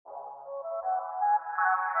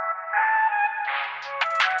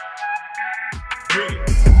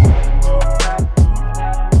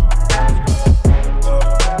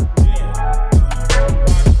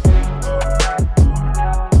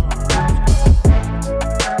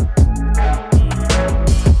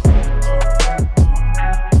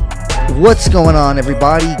What's going on,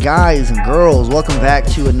 everybody, guys and girls? Welcome back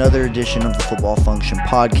to another edition of the Football Function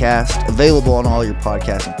podcast, available on all your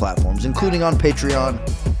podcasting platforms, including on Patreon,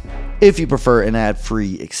 if you prefer an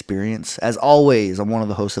ad-free experience. As always, I'm one of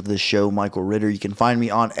the hosts of this show, Michael Ritter. You can find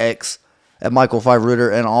me on X at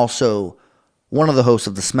Michael5Ritter, and also one of the hosts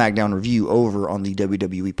of the SmackDown Review over on the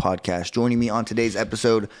WWE podcast. Joining me on today's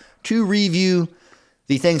episode to review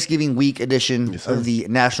the Thanksgiving week edition of the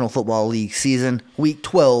National Football League season, week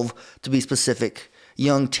 12 to be specific.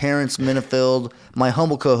 Young Terrence Minifield, my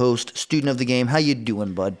humble co-host, student of the game. How you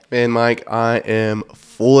doing, bud? Man, Mike, I am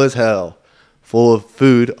full as hell. Full of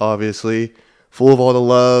food, obviously. Full of all the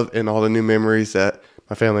love and all the new memories that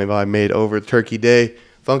my family and I made over Turkey Day.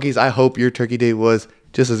 Funkies, I hope your Turkey Day was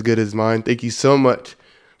just as good as mine. Thank you so much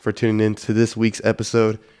for tuning in to this week's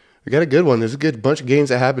episode. We got a good one. There's a good bunch of games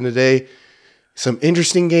that happened today. Some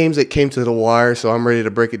interesting games that came to the wire, so I'm ready to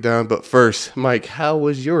break it down. But first, Mike, how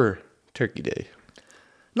was your Turkey Day?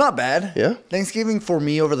 Not bad. Yeah? Thanksgiving for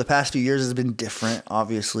me over the past few years has been different,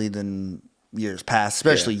 obviously, than years past,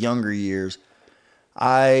 especially younger years.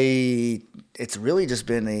 It's really just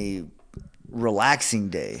been a relaxing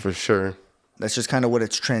day. For sure. That's just kind of what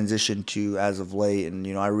it's transitioned to as of late. And,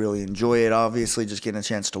 I really enjoy it, obviously, just getting a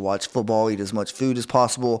chance to watch football, eat as much food as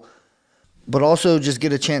possible, but also just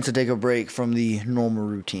get a chance to take a break from the normal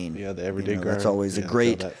routine. Yeah, the everyday grind. That's always a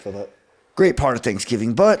great feel that. Great part of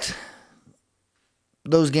Thanksgiving. But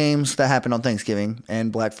those games that happen on Thanksgiving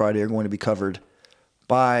and Black Friday are going to be covered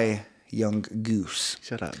by Young Goose.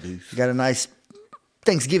 Shut up, Goose. He got a nice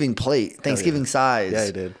Thanksgiving plate, Thanksgiving size. Yeah,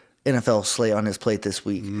 he did. NFL slate on his plate this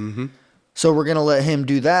week. Mm-hmm. So we're going to let him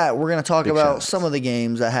do that. We're going to talk Big about shots. some of the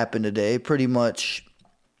games that happened today. Pretty much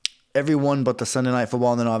everyone but the Sunday Night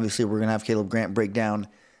Football. And then obviously we're going to have Caleb Grant break down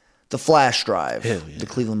the flash drive, the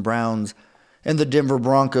Cleveland Browns and the Denver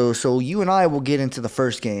Broncos. So you and I will get into the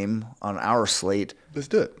first game on our slate. Let's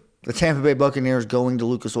do it. The Tampa Bay Buccaneers going to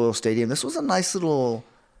Lucas Oil Stadium. This was a nice little,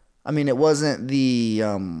 it wasn't the,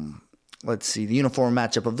 the uniform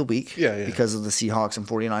matchup of the week. Yeah. Because of the Seahawks and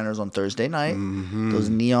 49ers on Thursday night. Mm-hmm. Those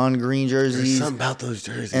neon green jerseys. There's something about those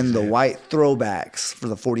jerseys. And the white throwbacks for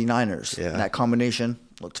the 49ers. Yeah. And that combination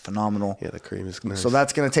looked phenomenal. Yeah, the cream is nice. So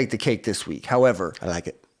that's going to take the cake this week. However, I like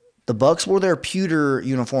it. the Bucs wore their pewter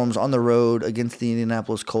uniforms on the road against the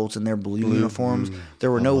Indianapolis Colts in their blue uniforms.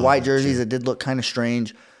 There were no white jerseys. It did look kind of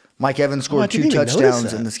strange. Mike Evans scored 2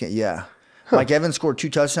 touchdowns in this game. Yeah. Huh. Mike Evans scored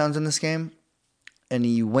 2 touchdowns in this game, and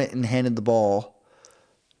he went and handed the ball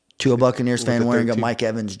to a Buccaneers fan wearing a Mike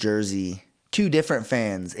Evans jersey. 2 different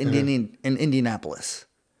fans in Indianapolis.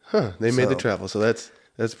 Huh. They made the travel, so that's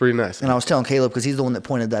pretty nice. And I was telling Caleb, because he's the one that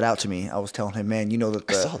pointed that out to me, I was telling him, man,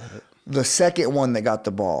 I saw that. The second one that got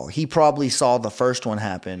the ball, he probably saw the first one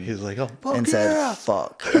happen. He was like, fuck and said,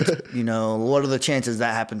 fuck. What are the chances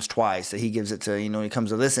that happens twice, that he gives it to, he comes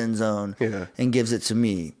to this end zone and gives it to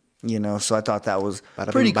me. So I thought that was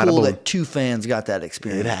pretty cool that 2 fans got that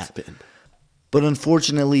experience. It happened. But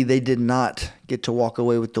unfortunately, they did not get to walk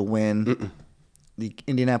away with the win. Mm-mm. The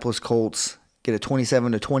Indianapolis Colts get a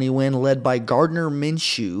 27-20 win led by Gardner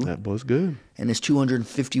Minshew. That was good. And his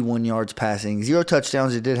 251 yards passing. 0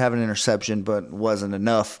 touchdowns. He did have an interception, but wasn't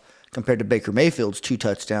enough compared to Baker Mayfield's 2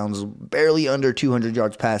 touchdowns. Barely under 200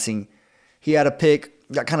 yards passing. He had a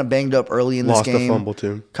pick. Got kind of banged up early in this game. Lost a fumble,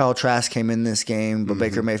 too. Kyle Trask came in this game, but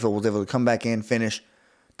Baker Mayfield was able to come back in, finish.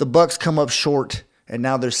 The Bucs come up short, and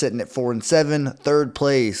now they're sitting at 4-7, third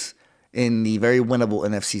place in the very winnable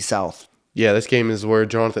NFC South. Yeah, this game is where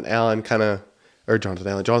Jonathan Taylor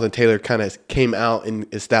kind of came out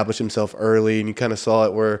and established himself early, and you kind of saw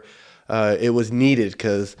it where it was needed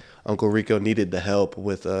because Uncle Rico needed the help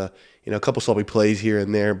with a couple sloppy plays here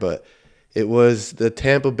and there, but it was the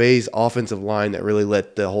Tampa Bay's offensive line that really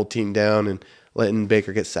let the whole team down and letting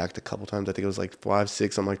Baker get sacked a couple times. I think it was like 5,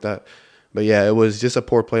 6, something like that. But yeah, it was just a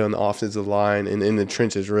poor play on the offensive line, and in the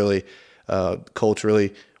trenches really, Colts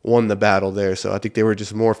really won the battle there. So I think they were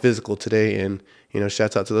just more physical today, and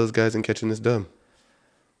shouts out to those guys in catching this dub.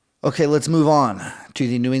 Okay, let's move on to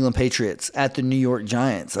the New England Patriots at the New York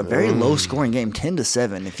Giants. A very low-scoring game,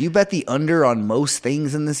 10-7. If you bet the under on most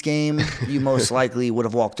things in this game, you most likely would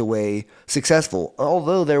have walked away successful.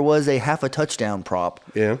 Although there was a half a touchdown prop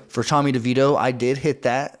for Tommy DeVito. I did hit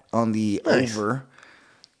that on the over.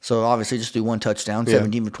 So obviously just do 1 touchdown,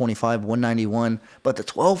 17 for 25, 191. But the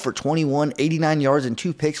 12 for 21, 89 yards and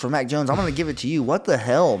 2 picks for Mac Jones, I'm going to give it to you. What the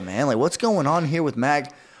hell, man? Like, what's going on here with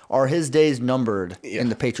Mac? Are his days numbered in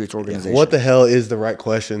the Patriots organization? What the hell is the right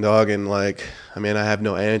question, dog? And I have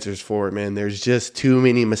no answers for it, man. There's just too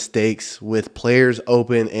many mistakes with players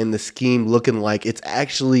open and the scheme looking like it's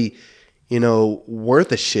actually,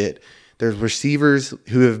 worth a shit. There's receivers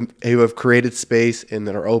who have created space and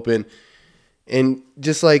that are open. And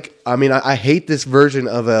just like, I mean, I hate this version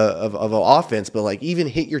of an offense, but like even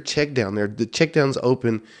hit your check down there. The check down's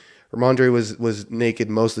open. Ramondre was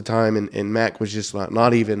naked most of the time, and Mac was just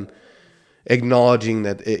not even acknowledging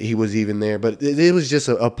that he was even there. But it was just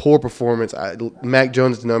a poor performance. Mac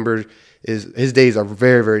Jones' number his days are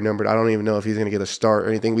very, very numbered. I don't even know if he's going to get a start or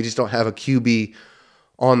anything. We just don't have a QB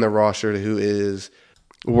on the roster who is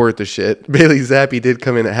worth the shit. Bailey Zappi did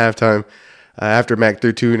come in at halftime after Mac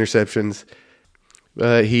threw 2 interceptions.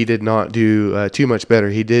 He did not do too much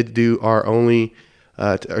better. He did do was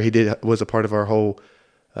a part of our whole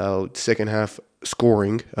second half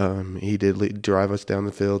scoring. He did drive us down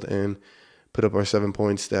the field and put up our 7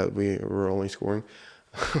 points that we were only scoring.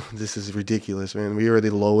 This is ridiculous, man. We are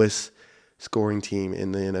the lowest scoring team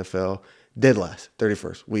in the NFL. Dead last,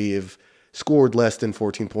 31st. We have scored less than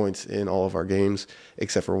 14 points in all of our games,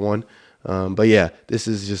 except for one. But yeah, this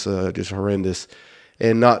is just horrendous.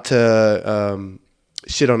 And not to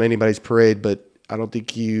shit on anybody's parade, but I don't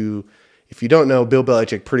think if you don't know, Bill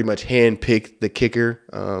Belichick pretty much handpicked the kicker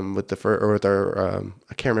with our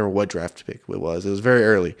I can't remember what draft pick it was. It was very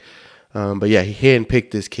early, but yeah, he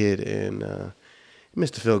handpicked this kid and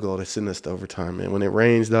missed a field goal to send us to overtime. Man, when it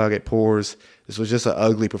rains, dog, it pours. This was just an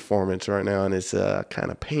ugly performance right now, and it's kind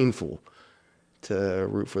of painful to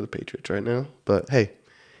root for the Patriots right now. But hey,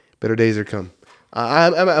 better days are come.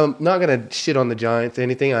 I'm not gonna shit on the Giants or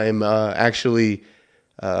anything. I am actually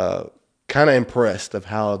kind of impressed of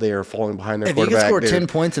how they are falling behind their quarterback. If you can score 10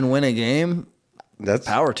 points and win a game, that's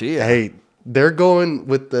power to you. Hey, they're going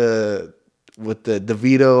with the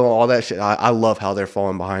DeVito, all that shit. I love how they're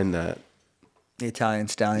falling behind that. The Italian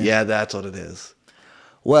stallion. Yeah, that's what it is.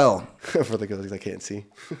 Well, for the guys I can't see.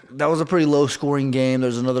 That was a pretty low-scoring game.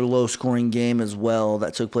 There's another low-scoring game as well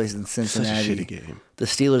that took place in Cincinnati. Such a shitty game. The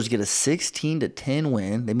Steelers get a 16-10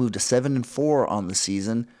 win. They moved to 7-4 on the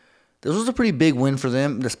season. This was a pretty big win for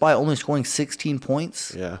them, despite only scoring 16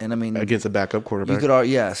 points. Yeah, and I mean against a backup quarterback.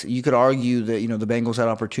 You could argue that the Bengals had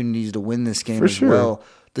opportunities to win this game as well.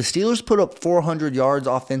 The Steelers put up 400 yards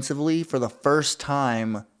offensively for the first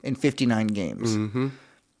time in 59 games. Mm-hmm.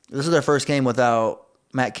 This is their first game without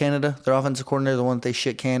Matt Canada, their offensive coordinator, the one that they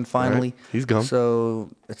shit canned finally. Right. He's gone. So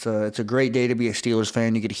it's a great day to be a Steelers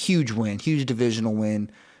fan. You get a huge win, huge divisional win.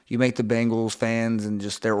 You make the Bengals fans and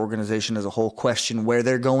just their organization as a whole question where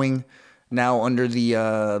they're going now under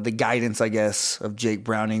the guidance, I guess, of Jake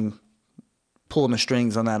Browning pulling the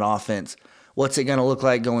strings on that offense. What's it going to look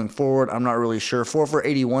like going forward? I'm not really sure. 4 for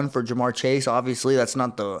 81 for Jamar Chase. Obviously, that's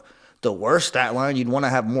not the worst stat line. You'd want to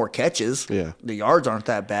have more catches. Yeah. The yards aren't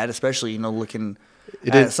that bad, especially, looking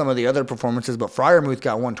at some of the other performances. But Freiermuth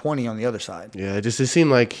got 120 on the other side. Yeah, it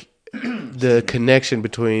seemed like the connection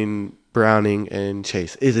between Browning and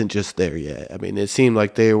Chase isn't just there yet. I mean, it seemed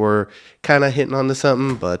like they were kind of hitting onto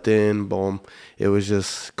something, but then, boom, it was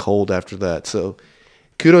just cold after that. So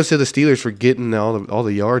kudos to the Steelers for getting all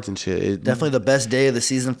the yards and shit. Definitely the best day of the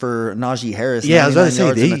season for Najee Harris. Yeah, I was about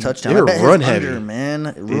to say, they were run heavy. Man,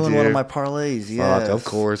 it ruined one of my parlays. Yeah, of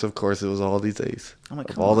course, it was all these days.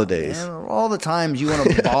 All the days, man, all the times you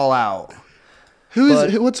want to ball out.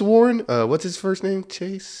 What's Warren? What's his first name?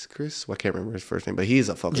 Chase? Chris? Well, I can't remember his first name, but he's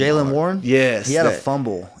a fucking Jaylen Warren? Yes. He had a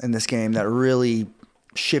fumble in this game that really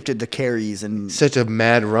shifted the carries. And such a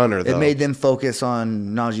mad runner, though. It made them focus on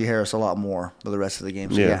Najee Harris a lot more for the rest of the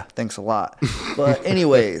game. So, yeah thanks a lot. But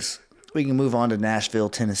anyways, we can move on to Nashville,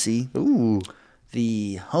 Tennessee. Ooh.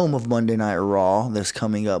 The home of Monday Night Raw that's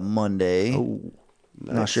coming up Monday. Oh,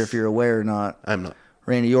 nice. Not sure if you're aware or not. I'm not.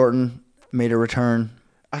 Randy Orton made a return.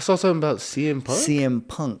 I saw something about CM Punk. CM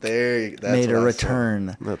Punk made a return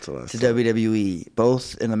to WWE,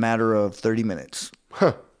 both in a matter of 30 minutes.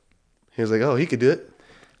 Huh. He was like, oh, he could do it.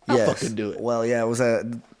 I'll fucking do it. Well, yeah, it was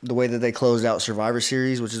the way that they closed out Survivor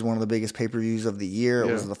Series, which is one of the biggest pay-per-views of the year.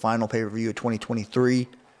 It was the final pay-per-view of 2023.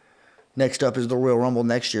 Next up is the Royal Rumble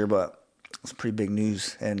next year, but it's pretty big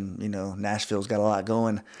news. And, Nashville's got a lot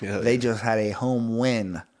going. Yeah, they just had a home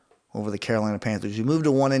win over the Carolina Panthers. You moved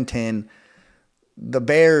to 1-10. The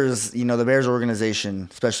Bears, the Bears organization,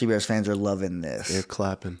 especially Bears fans, are loving this. They're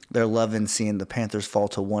clapping. They're loving seeing the Panthers fall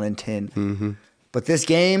to 1-10. Mm-hmm. But this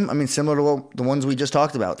game, I mean, similar to the ones we just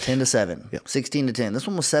talked about, 10-7, 16-10. This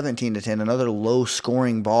one was 17-10, another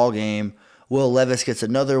low-scoring ball game. Will Levis gets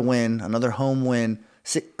another win, another home win,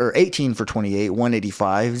 18 for 28,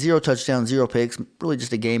 185, 0 touchdowns, 0 picks. Really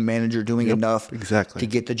just a game manager doing enough to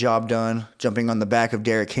get the job done, jumping on the back of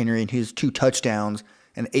Derrick Henry and his 2 touchdowns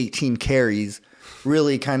and 18 carries.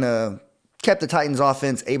 Really kind of kept the Titans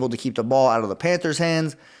offense able to keep the ball out of the Panthers'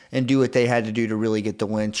 hands and do what they had to do to really get the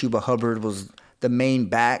win. Chuba Hubbard was the main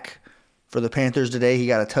back for the Panthers today. He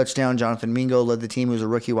got a touchdown. Jonathan Mingo led the team, who's a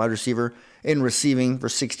rookie wide receiver, in receiving for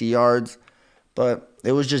 60 yards. But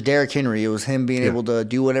it was just Derrick Henry. It was him being able to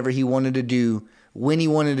do whatever he wanted to do when he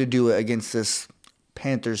wanted to do it against this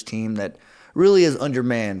Panthers team that really is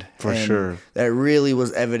undermanned. For sure. That really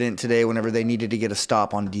was evident today whenever they needed to get a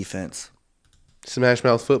stop on defense. Smash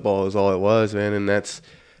mouth football is all it was, man, and that's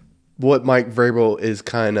what Mike Vrabel is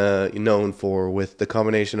kind of known for, with the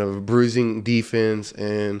combination of bruising defense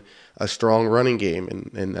and a strong running game,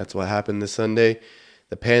 and that's what happened this Sunday.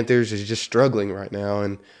 The Panthers is just struggling right now,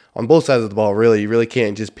 and on both sides of the ball, really, you really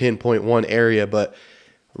can't just pinpoint one area, but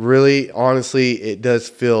really, honestly, it does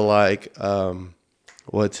feel like,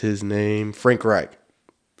 what's his name? Frank Reich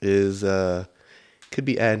is could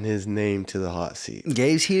be adding his name to the hot seat.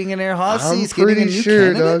 Gabe's heating an air hot seat. I'm He's getting a pretty new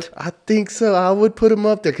sure, candidate? dog. I think so. I would put him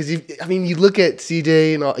up there because you look at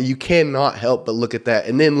CJ and all, you cannot help but look at that,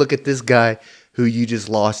 and then look at this guy who you just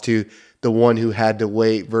lost to, the one who had to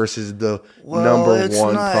wait versus the number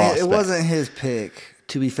one prospect. It wasn't his pick.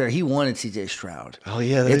 To be fair, he wanted CJ Stroud. Oh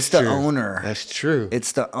yeah, it's the owner. That's true.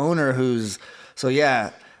 It's the owner who's so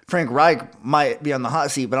yeah. Frank Reich might be on the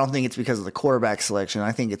hot seat, but I don't think it's because of the quarterback selection.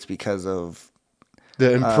 I think it's because of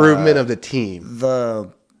the improvement of the team,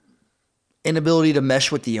 the inability to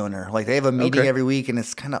mesh with the owner. Like, they have a meeting every week, and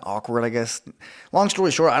it's kind of awkward, I guess. Long story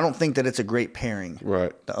short, I don't think that it's a great pairing.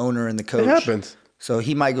 Right. The owner and the coach. It happens. So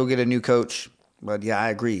he might go get a new coach. But yeah, I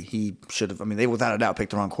agree. He should have. I mean, they without a doubt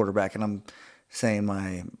picked the wrong quarterback, and I'm saying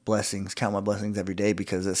my blessings, count my blessings every day,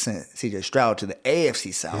 because it sent CJ Stroud to the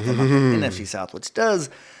AFC South and not the NFC South, which does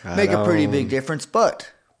make a pretty big difference. But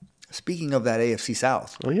speaking of that AFC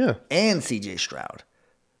South, and CJ Stroud,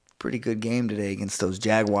 pretty good game today against those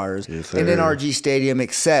Jaguars in NRG Stadium,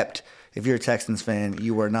 except if you're a Texans fan,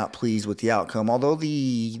 you were not pleased with the outcome. Although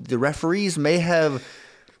the referees may have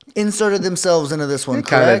inserted themselves into this one, They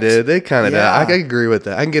kind of did. I agree with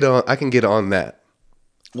that. I can get on that.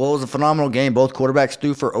 Well, it was a phenomenal game. Both quarterbacks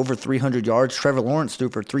threw for over 300 yards. Trevor Lawrence threw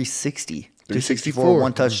for 360. 364,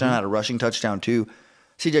 one touchdown, had a rushing touchdown too.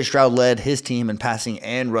 CJ Stroud led his team in passing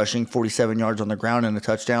and rushing, 47 yards on the ground and a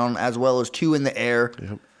touchdown, as well as 2 in the air.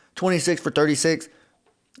 26 for 36.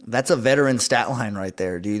 That's a veteran stat line right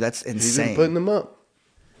there, dude. That's insane. He's been putting them up.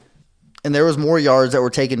 And there was more yards that were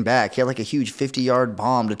taken back. He had like a huge 50-yard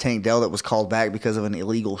bomb to Tank Dell that was called back because of an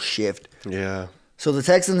illegal shift. Yeah. So the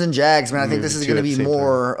Texans and Jags, man, I think this is going to be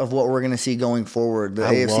more of what we're going to see going forward. The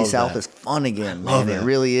AFC South is fun again, man. It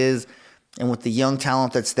really is. And with the young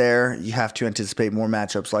talent that's there, you have to anticipate more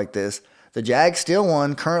matchups like this. The Jags still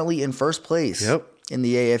won, currently in first place in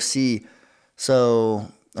the AFC. So,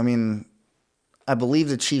 I mean, I believe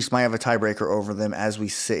the Chiefs might have a tiebreaker over them as we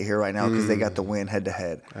sit here right now because they got the win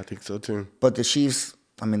head-to-head. I think so, too. But the Chiefs,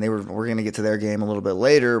 I mean, we're going to get to their game a little bit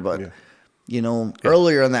later, but, you know,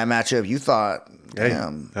 earlier in that matchup, you thought,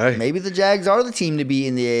 maybe the Jags are the team to beat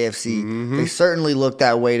in the AFC. They certainly look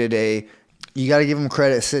that way today. You got to give them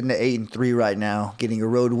credit sitting at 8-3 right now, getting a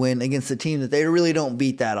road win against a team that they really don't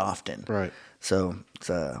beat that often. Right. So it's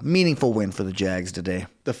a meaningful win for the Jags today.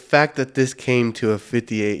 The fact that this came to a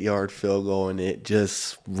 58-yard field goal and it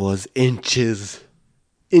just was inches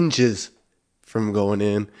from going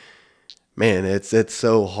in. Man, it's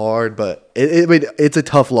so hard, but it's a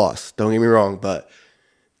tough loss. Don't get me wrong, but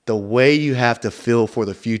the way you have to feel for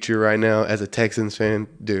the future right now as a Texans fan,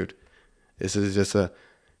 dude, this is just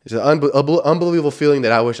it's an unbelievable feeling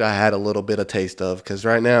that I wish I had a little bit of taste of, because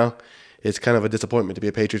right now it's kind of a disappointment to be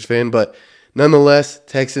a Patriots fan, but nonetheless,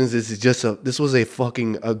 Texans, this was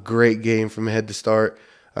a great game from head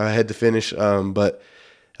to finish. But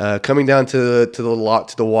coming down to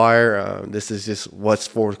the wire, this is just what's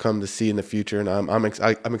forthcome to see in the future, and I'm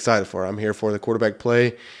excited for it. I'm here for the quarterback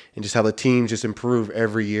play and just how the teams just improve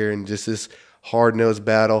every year, and just this hard-nosed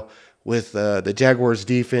battle with the Jaguars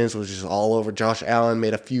defense was just all over. Josh Allen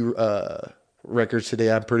made a few records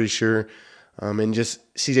today, I'm pretty sure. And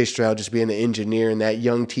just CJ Stroud just being the engineer, and that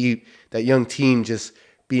young team just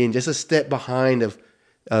being just a step behind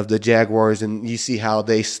of the Jaguars, and you see how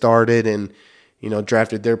they started and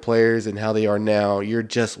drafted their players and how they are now. You're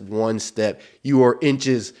just one step. You are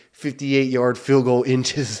 58-yard field goal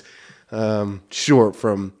inches short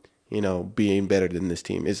from being better than this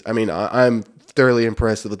team. I'm thoroughly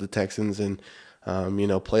impressed with the Texans, and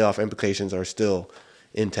playoff implications are still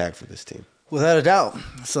intact for this team. Without a doubt,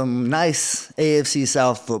 some nice AFC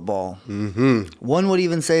South football. One would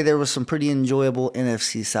even say there was some pretty enjoyable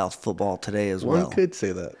NFC South football today as well. One could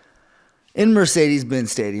say that. In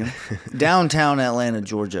Mercedes-Benz Stadium, downtown Atlanta,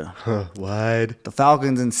 Georgia. Wide. The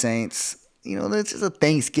Falcons and Saints. it's just a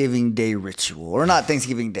Thanksgiving Day ritual. Or not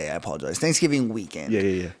Thanksgiving Day, I apologize. Thanksgiving weekend.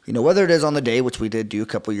 Yeah. Whether it is on the day, which we did do a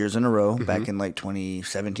couple years in a row, back in like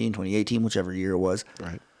 2017, 2018, whichever year it was.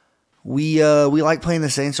 Right. We like playing the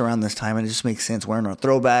Saints around this time, and it just makes sense. Wearing our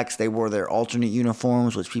throwbacks, they wore their alternate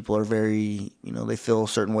uniforms, which people are very, they feel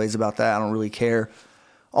certain ways about that. I don't really care.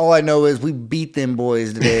 All I know is we beat them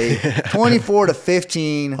boys today,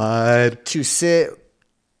 24-15, to sit,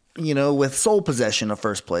 with sole possession of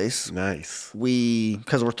first place. Nice.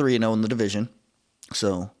 Because we're 3-0 in the division,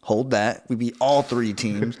 so hold that. We beat all three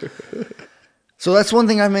teams. So that's one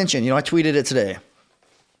thing I mentioned. I tweeted it today.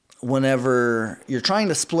 Whenever you're trying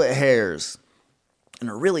to split hairs in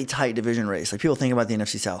a really tight division race, like people think about the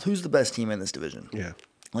NFC South, who's the best team in this division? Yeah.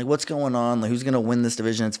 Like what's going on? Like who's going to win this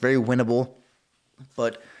division? It's very winnable.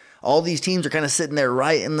 But all these teams are kind of sitting there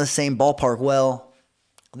right in the same ballpark. Well,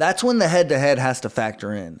 that's when the head-to-head has to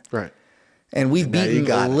factor in. Right. And we've beaten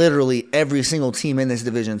literally every single team in this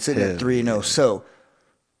division sitting at 3-0. Yeah. So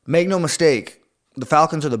make no mistake, the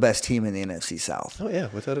Falcons are the best team in the NFC South. Oh, yeah,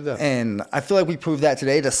 without a doubt. And I feel like we proved that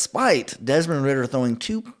today, despite Desmond Ridder throwing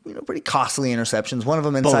two pretty costly interceptions. One of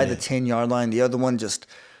them inside the 10-yard line. The other one just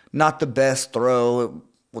not the best throw.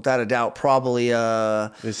 Without a doubt, probably.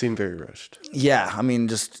 It seemed very rushed. Yeah, I mean,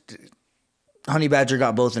 just Honey Badger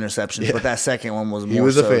got both interceptions, but that second one was more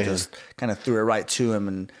just kind of threw it right to him.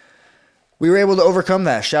 And we were able to overcome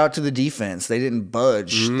that. Shout out to the defense. They didn't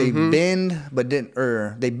budge. Mm-hmm. They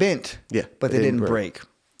bent, but they didn't break.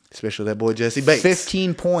 Especially that boy Jesse Bates.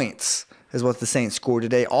 15 points is what the Saints scored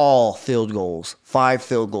today. All field goals. 5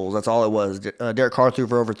 field goals. That's all it was. Derek Carr threw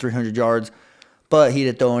for over 300 yards, but he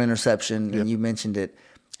did throw an interception, and you mentioned it.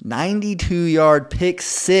 92-yard pick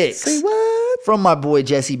six. Say what? From my boy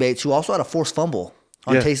Jesse Bates, who also had a forced fumble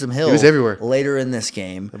on Taysom Hill. He was everywhere. Later in this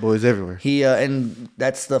game. The boy's everywhere. He and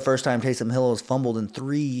that's the first time Taysom Hill has fumbled in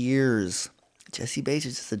 3 years. Jesse Bates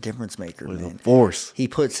is just a difference maker, man. A force. He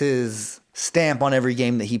puts his stamp on every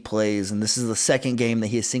game that he plays, and this is the second game that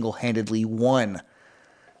he has single-handedly won.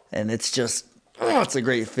 And it's just, it's a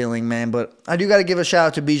great feeling, man. But I do got to give a shout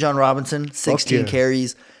out to Bijan Robinson, 16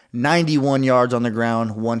 carries. 91 yards on the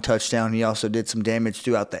ground, 1 touchdown. He also did some damage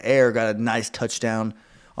throughout the air, got a nice touchdown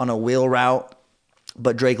on a wheel route.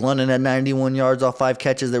 But Drake London had 91 yards off 5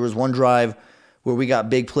 catches. There was one drive where we got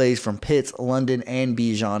big plays from Pitts, London, and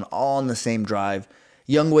Bijan all on the same drive.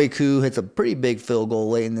 Younghoe Koo hits a pretty big field goal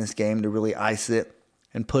late in this game to really ice it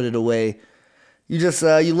and put it away. You just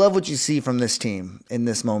you love what you see from this team in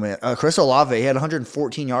this moment. Chris Olave, he had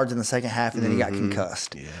 114 yards in the second half, and then he got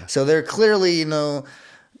concussed. Yeah. So they're clearly,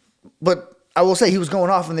 but I will say he was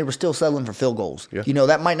going off and they were still settling for field goals. Yeah.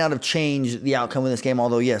 That might not have changed the outcome of this game,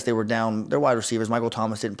 although, yes, they were down their wide receivers. Michael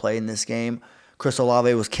Thomas didn't play in this game. Chris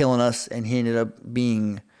Olave was killing us, and he ended up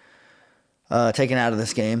being taken out of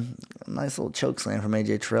this game. Nice little choke slam from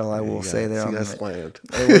A.J. Terrell, I will say there.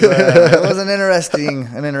 It was an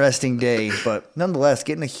interesting day, but nonetheless,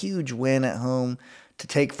 getting a huge win at home to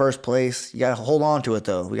take first place. You got to hold on to it,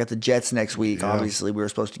 though. We got the Jets next week. Yeah. Obviously, we were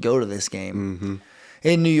supposed to go to this game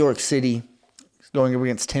in New York City, going up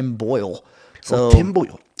against Tim Boyle. So Tim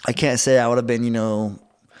Boyle. I can't say I would have been,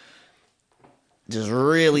 just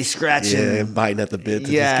really scratching. Yeah, biting at the bit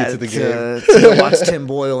to just get to the game. To watch Tim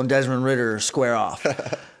Boyle and Desmond Ridder square off.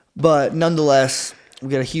 But nonetheless, we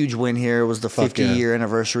got a huge win here. It was the 50-year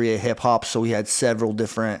anniversary of hip-hop, so we had several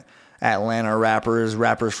different Atlanta rappers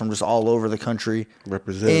from just all over the country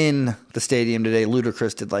in the stadium today.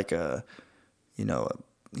 Ludacris did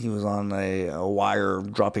he was on a wire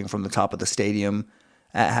dropping from the top of the stadium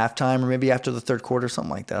at halftime or maybe after the third quarter,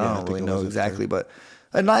 something like that. I don't really know exactly, but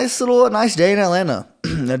a nice day in Atlanta.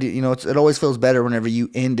 It always feels better whenever you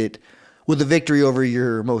end it with a victory over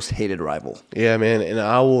your most hated rival. Yeah, man, and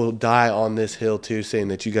I will die on this hill too, saying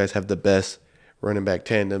that you guys have the best running back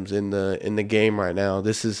tandems in the game right now.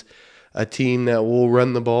 This is a team that will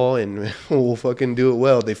run the ball and will fucking do it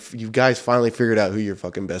well. You guys finally figured out who your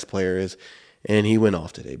fucking best player is, and he went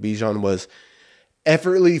off today. Bijan was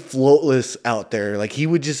effortlessly floatless out there. Like, he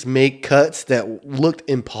would just make cuts that looked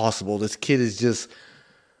impossible. This kid is just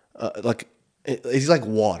he's like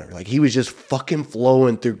water. Like, he was just fucking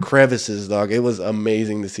flowing through crevices, dog. It was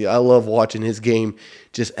amazing to see. I love watching his game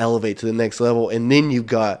just elevate to the next level. And then you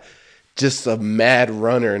got just a mad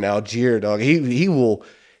runner in Algier, dog. He will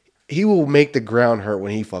make the ground hurt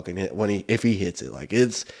when if he hits it. Like,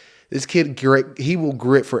 this kid, he will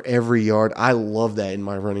grit for every yard. I love that in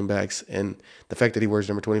my running backs, and the fact that he wears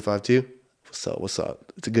number 25 too. What's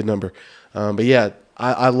up? It's a good number. But yeah,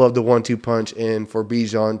 I love the 1-2 punch, and for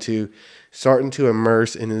Bijan to starting to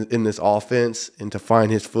immerse in this offense and to find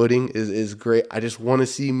his footing is great. I just want to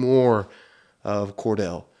see more of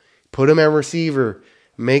Cordell. Put him at receiver.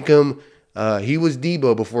 Make him. He was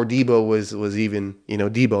Debo before Debo was even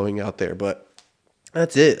Deboing out there. But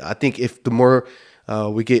that's it. I think if the more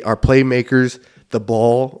we get our playmakers the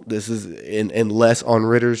ball, this is and less on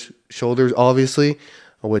Ritter's shoulders, obviously,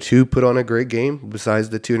 which who put on a great game besides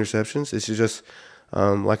the 2 interceptions. This is just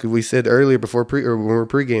like we said earlier before when we were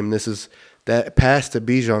pregame. This is that pass to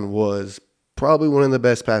Bijan was probably one of the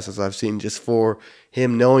best passes I've seen, just for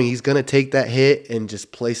him knowing he's going to take that hit and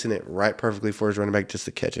just placing it right perfectly for his running back just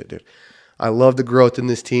to catch it, dude. I love the growth in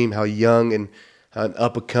this team, how young and how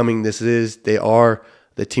up and coming this is. They are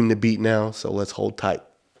the team to beat now, so let's hold tight.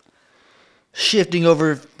 Shifting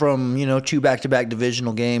over from, 2 back-to-back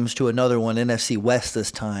divisional games to another one, NFC West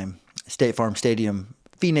this time, State Farm Stadium,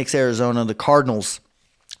 Phoenix, Arizona, the Cardinals.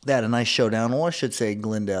 They had a nice showdown. Well, I should say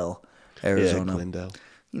Glendale, Arizona. Yeah, Glendale.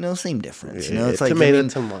 Same difference. Yeah, it's like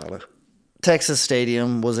tomato. Texas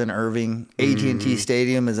Stadium was in Irving. AT&T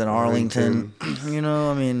Stadium is in Arlington.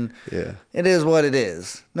 Yeah. It is what it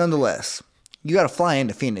is. Nonetheless, you got to fly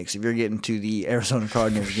into Phoenix if you're getting to the Arizona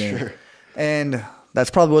Cardinals game. Sure. And that's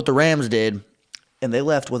probably what the Rams did. And they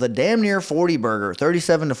left with a damn near 40 burger,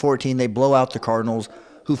 37-14. They blow out the Cardinals,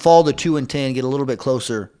 who fall to 2-10, get a little bit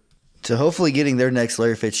closer to hopefully getting their next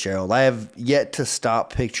Larry Fitzgerald. I have yet to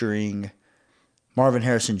stop picturing Marvin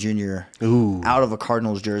Harrison Jr. Out of a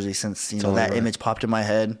Cardinals jersey since that image popped in my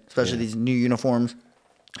head, especially these new uniforms.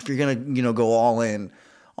 If you're gonna go all in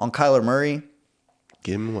on Kyler Murray,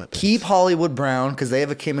 give him weapons. Keep Hollywood Brown because they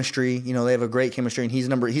have a chemistry. They have a great chemistry, and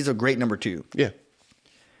he's a great number 2. Yeah.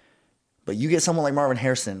 But you get someone like Marvin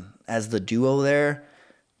Harrison as the duo there,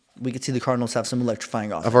 we could see the Cardinals have some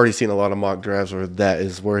electrifying offense. I've already seen a lot of mock drafts where that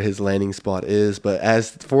is where his landing spot is. But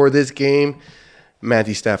as for this game,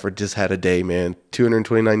 Matthew Stafford just had a day, man.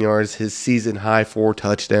 229 yards, his season high 4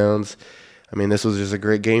 touchdowns. I mean, this was just a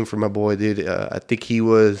great game for my boy, dude. I think he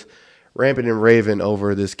was rampant and raving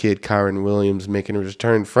over this kid, Kyron Williams, making a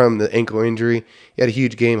return from the ankle injury. He had a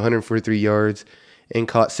huge game, 143 yards, and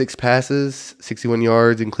caught 6 passes, 61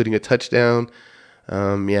 yards, including a touchdown.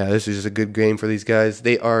 This is just a good game for these guys.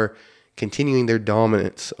 They are continuing their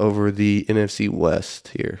dominance over the NFC West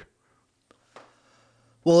here.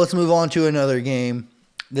 Well, let's move on to another game.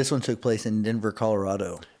 This one took place in Denver,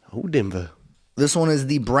 Colorado. Oh, Denver. This one is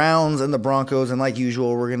the Browns and the Broncos, and like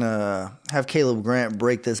usual, we're going to have Caleb Grant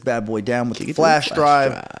break this bad boy down with the flash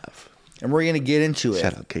drive, and we're going to get into it.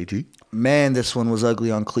 Shout out, KG. Man, this one was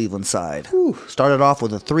ugly on Cleveland's side. Started off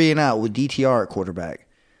with a 3-and-out with DTR at quarterback.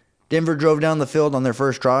 Denver drove down the field on their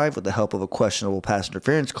first drive with the help of a questionable pass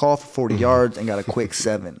interference call for 40 yards and got a quick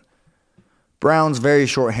 7. Browns very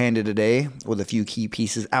short-handed today with a few key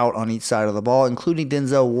pieces out on each side of the ball, including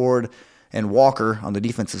Denzel Ward and Walker on the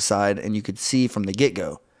defensive side, and you could see from the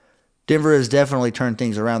get-go. Denver has definitely turned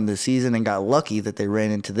things around this season and got lucky that they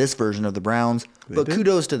ran into this version of the Browns, but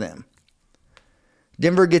kudos to them.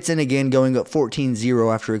 Denver gets in again, going up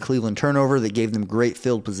 14-0 after a Cleveland turnover that gave them great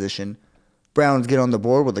field position. Browns get on the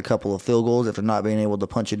board with a couple of field goals after not being able to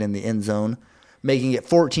punch it in the end zone, making it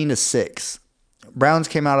 14-6. Browns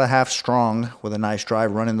came out of half strong with a nice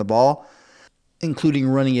drive running the ball, including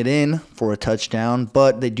running it in for a touchdown,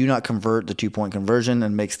 but they do not convert the 2-point conversion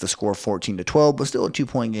and makes the score 14-12, but still a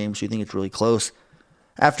 2-point game, so you think it's really close.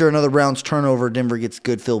 After another Browns turnover, Denver gets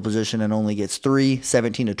good field position and only gets 3,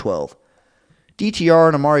 17-12. DTR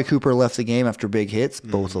and Amari Cooper left the game after big hits,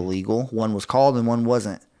 both illegal. One was called and one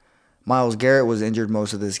wasn't. Myles Garrett was injured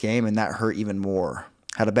most of this game, and that hurt even more.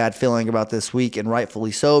 Had a bad feeling about this week, and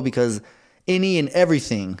rightfully so, because any and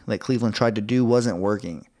everything that Cleveland tried to do wasn't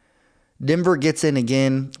working. Denver gets in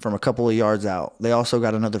again from a couple of yards out. They also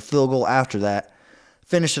got another field goal after that.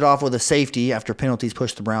 Finished it off with a safety after penalties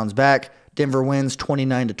pushed the Browns back. Denver wins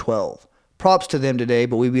 29-12. Props to them today,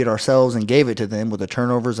 but we beat ourselves and gave it to them with the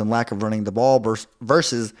turnovers and lack of running the ball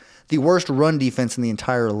versus the worst run defense in the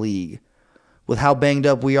entire league. With how banged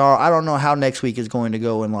up we are, I don't know how next week is going to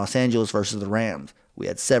go in Los Angeles versus the Rams. We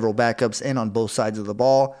had several backups in on both sides of the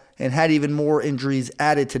ball and had even more injuries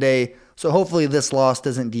added today, so hopefully this loss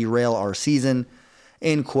doesn't derail our season.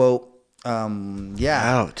 End quote.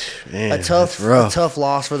 Ouch, man, a tough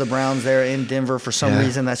loss for the Browns there in Denver. For some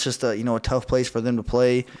reason, that's just a tough place for them to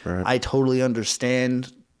play. Right. I totally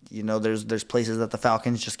understand. There's places that the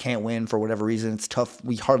Falcons just can't win for whatever reason. It's tough.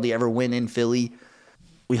 We hardly ever win in Philly.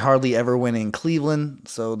 We hardly ever win in Cleveland.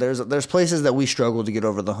 So there's places that we struggle to get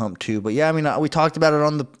over the hump too. But we talked about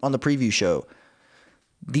it on the preview show.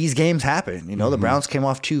 These games happen. The Browns came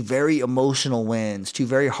off 2 very emotional wins, 2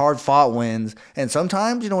 very hard-fought wins. And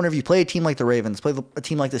sometimes, whenever you play a team like the Ravens, play a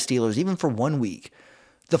team like the Steelers, even for 1 week,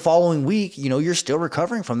 the following week, you're still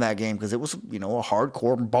recovering from that game because it was, a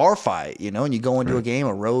hardcore bar fight, and you go into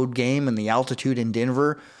a road game in the altitude in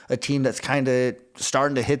Denver, a team that's kind of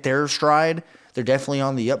starting to hit their stride. They're definitely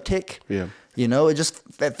on the uptick. Yeah.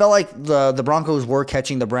 It felt like the Broncos were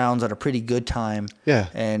catching the Browns at a pretty good time. Yeah.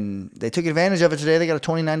 And they took advantage of it today. They got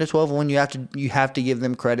a 29-12 win. You have to give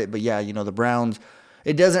them credit. But yeah, the Browns,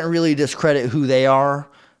 it doesn't really discredit who they are.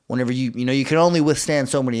 Whenever you can only withstand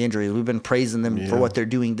so many injuries. We've been praising them for what they're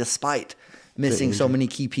doing despite missing so many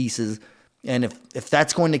key pieces. And if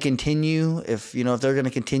that's going to continue, if they're going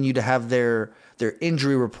to continue to have their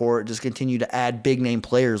injury report just continue to add big name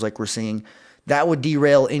players like we're seeing, that would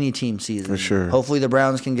derail any team season. For sure. Hopefully the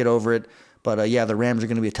Browns can get over it. But the Rams are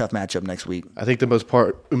going to be a tough matchup next week. I think the most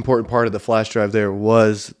important part of the flash drive there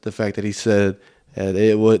was the fact that he said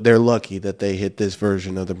they're lucky that they hit this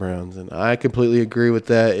version of the Browns, and I completely agree with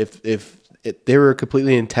that. If they were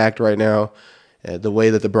completely intact right now, the way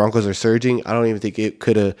that the Broncos are surging, I don't even think it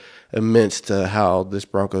could have immenced how this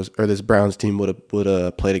Browns team would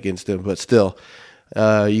have played against them. But still,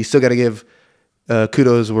 you still got to give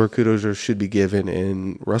kudos where kudos should be given.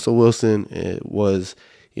 And Russell Wilson, it was,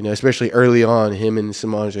 especially early on, him and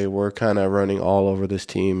Samaje were kind of running all over this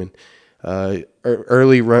team, and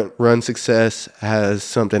early run success has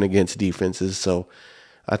something against defenses. So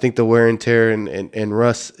I think the wear and tear and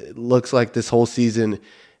Russ, it looks like this whole season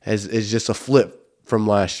is just a flip from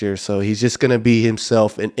last year. So he's just going to be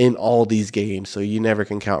himself in all these games. So you never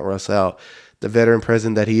can count Russ out, the veteran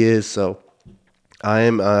presence that he is. So I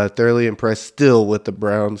am thoroughly impressed still with the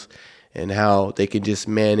Browns and how they can just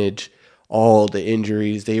manage all the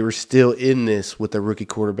injuries. They were still in this with a rookie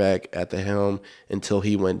quarterback at the helm until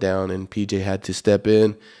he went down, and PJ had to step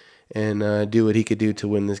in and do what he could do to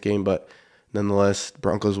win this game. But nonetheless,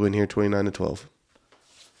 Broncos win here 29-12.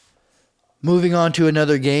 Moving on to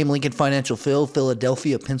another game, Lincoln Financial Field,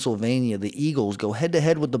 Philadelphia, Pennsylvania. The Eagles go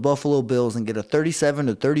head-to-head with the Buffalo Bills and get a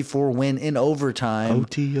 37-34 win in overtime.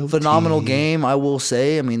 OT. Phenomenal game, I will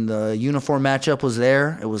say. I mean, the uniform matchup was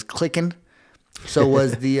there. It was clicking. So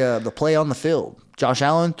was the play on the field. Josh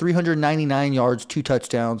Allen, 399 yards, 2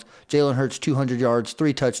 touchdowns. Jalen Hurts, 200 yards,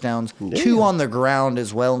 3 touchdowns. Yeah. 2 on the ground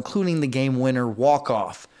as well, including the game-winner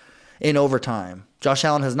walk-off in overtime. Josh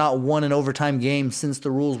Allen has not won an overtime game since the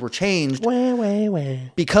rules were changed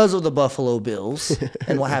because of the Buffalo Bills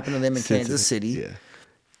and what happened to them in Kansas City. Yeah,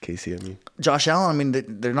 Casey, I mean. Josh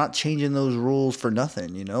Allen, they're not changing those rules for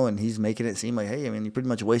nothing, and he's making it seem like, hey, you pretty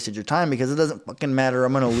much wasted your time because it doesn't fucking matter.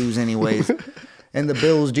 I'm going to lose anyways. And the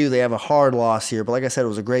Bills do. They have a hard loss here. But like I said, it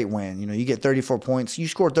was a great win. You get 34 points. You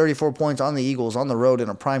scored 34 points on the Eagles on the road in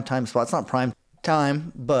a prime time spot. It's not prime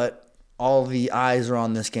time, but all the eyes are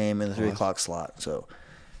on this game in the 3 o'clock slot. So,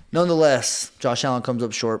 nonetheless, Josh Allen comes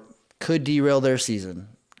up short. Could derail their season.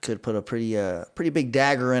 Could put a pretty big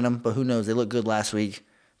dagger in them. But who knows? They looked good last week.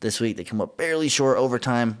 This week, they come up barely short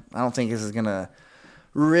overtime. I don't think this is going to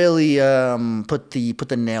really put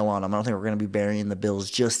the nail on them. I don't think we're going to be burying the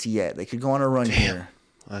Bills just yet. They could go on a run here.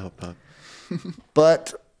 I hope not.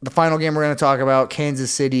 But the final game we're going to talk about,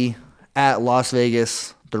 Kansas City at Las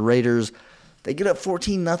Vegas. The Raiders, they get up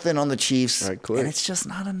 14-0 on the Chiefs, and it's just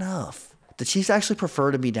not enough. The Chiefs actually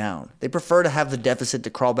prefer to be down. They prefer to have the deficit to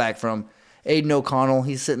crawl back from. Aiden O'Connell,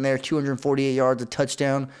 he's sitting there, 248 yards, a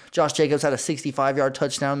touchdown. Josh Jacobs had a 65-yard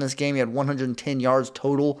touchdown in this game. He had 110 yards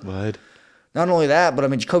total. What? Not only that, but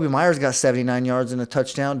Jacoby Myers got 79 yards and a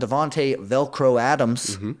touchdown. Devontae Velcro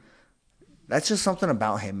Adams. Mm-hmm. That's just something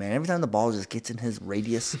about him, man. Every time the ball just gets in his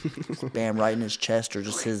radius, bam, right in his chest, or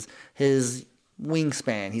just his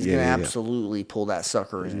wingspan, he's going to absolutely pull that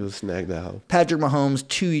sucker in. He'll snag that hoe. Patrick Mahomes,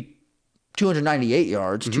 298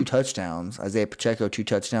 yards, 2 touchdowns. Isaiah Pacheco, 2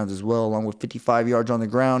 touchdowns as well, along with 55 yards on the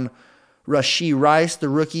ground. Rashee Rice, the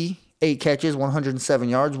rookie, 8 catches, 107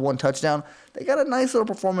 yards, 1 touchdown. They got a nice little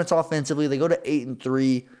performance offensively. They go to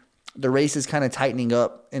 8-3. The race is kind of tightening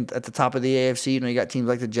up at the top of the AFC. You got teams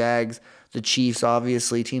like the Jags, the Chiefs,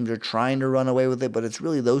 obviously. Teams are trying to run away with it, but it's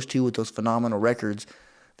really those two with those phenomenal records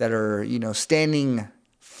that are, standing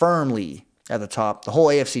firmly at the top. The whole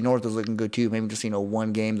AFC North is looking good too. Maybe just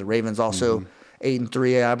one game. The Ravens also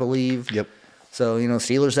 8-3, I believe. Yep. So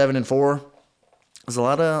Steelers 7-4. There's a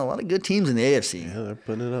lot of good teams in the AFC. Yeah, they're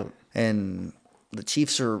putting it up. And the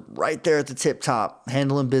Chiefs are right there at the tip top,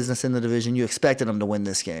 handling business in the division. You expected them to win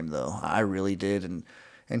this game, though. I really did. And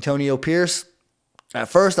Antonio Pierce, at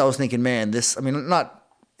first I was thinking, man, not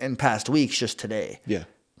in past weeks, just today. Yeah.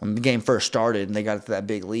 When the game first started and they got to that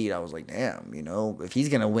big lead, I was like, damn, if he's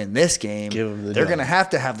going to win this game, they're going to have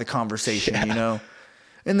the conversation,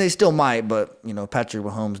 And they still might, but, Patrick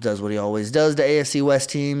Mahomes does what he always does to AFC West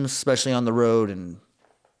teams, especially on the road. And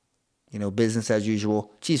business as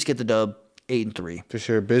usual. Chiefs get the dub, 8-3. For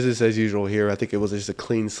sure, business as usual here. I think it was just a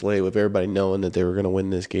clean slate with everybody knowing that they were going to win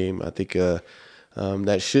this game. I think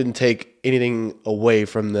that shouldn't take anything away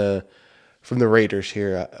from the Raiders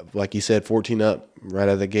here. Like you said, 14 up right out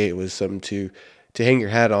of the gate was something to hang your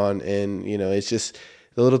hat on. And, it's just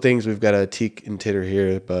the little things we've got to teak and titter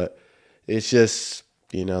here. But it's just,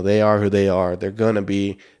 they are who they are. They're going to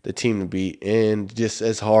be the team to beat, and just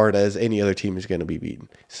as hard as any other team is going to be beaten.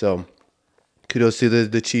 So kudos to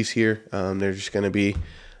the Chiefs here. They're just going to be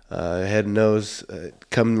head and nose,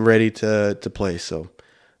 coming ready to play. So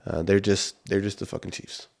they're just the fucking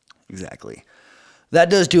Chiefs. Exactly. That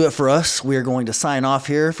does do it for us. We are going to sign off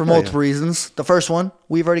here for multiple reasons. The first one,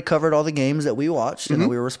 we've already covered all the games that we watched and that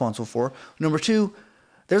we were responsible for. Number two,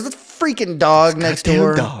 there's a freaking dog next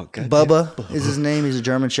door. Bubba is his name. He's a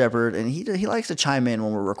German Shepherd, and he likes to chime in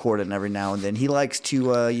when we're recording every now and then. He likes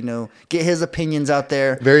to get his opinions out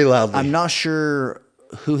there very loudly. I'm not sure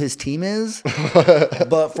who his team is,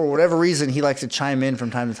 but for whatever reason, he likes to chime in from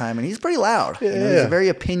time to time, and he's pretty loud. He's a very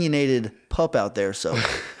opinionated pup out there. So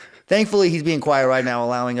thankfully, he's being quiet right now,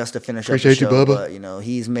 allowing us to finish up the show. You, Bubba. But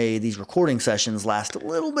he's made these recording sessions last a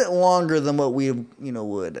little bit longer than what we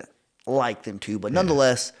would like them to. But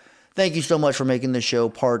nonetheless, thank you so much for making this show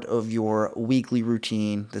part of your weekly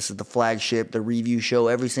routine. This is the flagship, the review show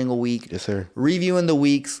every single week. Yes, sir. Reviewing the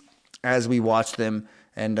weeks as we watch them.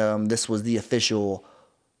 And this was the official,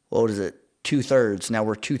 2/3. Now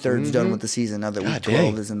we're 2/3 done with the season now that week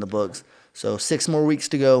 12 is in the books. So 6 more weeks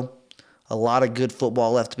to go. A lot of good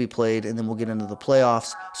football left to be played, and then we'll get into the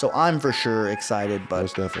playoffs. So I'm for sure excited. But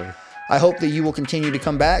most definitely. I hope that you will continue to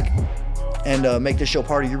come back and make this show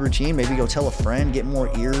part of your routine. Maybe go tell a friend, get more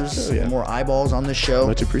ears, more eyeballs on this show.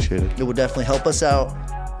 Much appreciated. It would definitely help us out,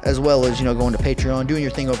 as well as, going to Patreon, doing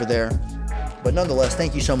your thing over there. But nonetheless,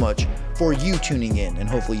 thank you so much for you tuning in, and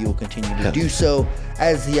hopefully you will continue to do so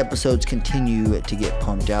as the episodes continue to get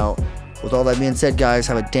pumped out. With all that being said, guys,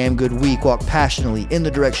 have a damn good week. Walk passionately in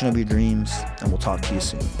the direction of your dreams, and we'll talk to you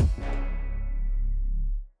soon.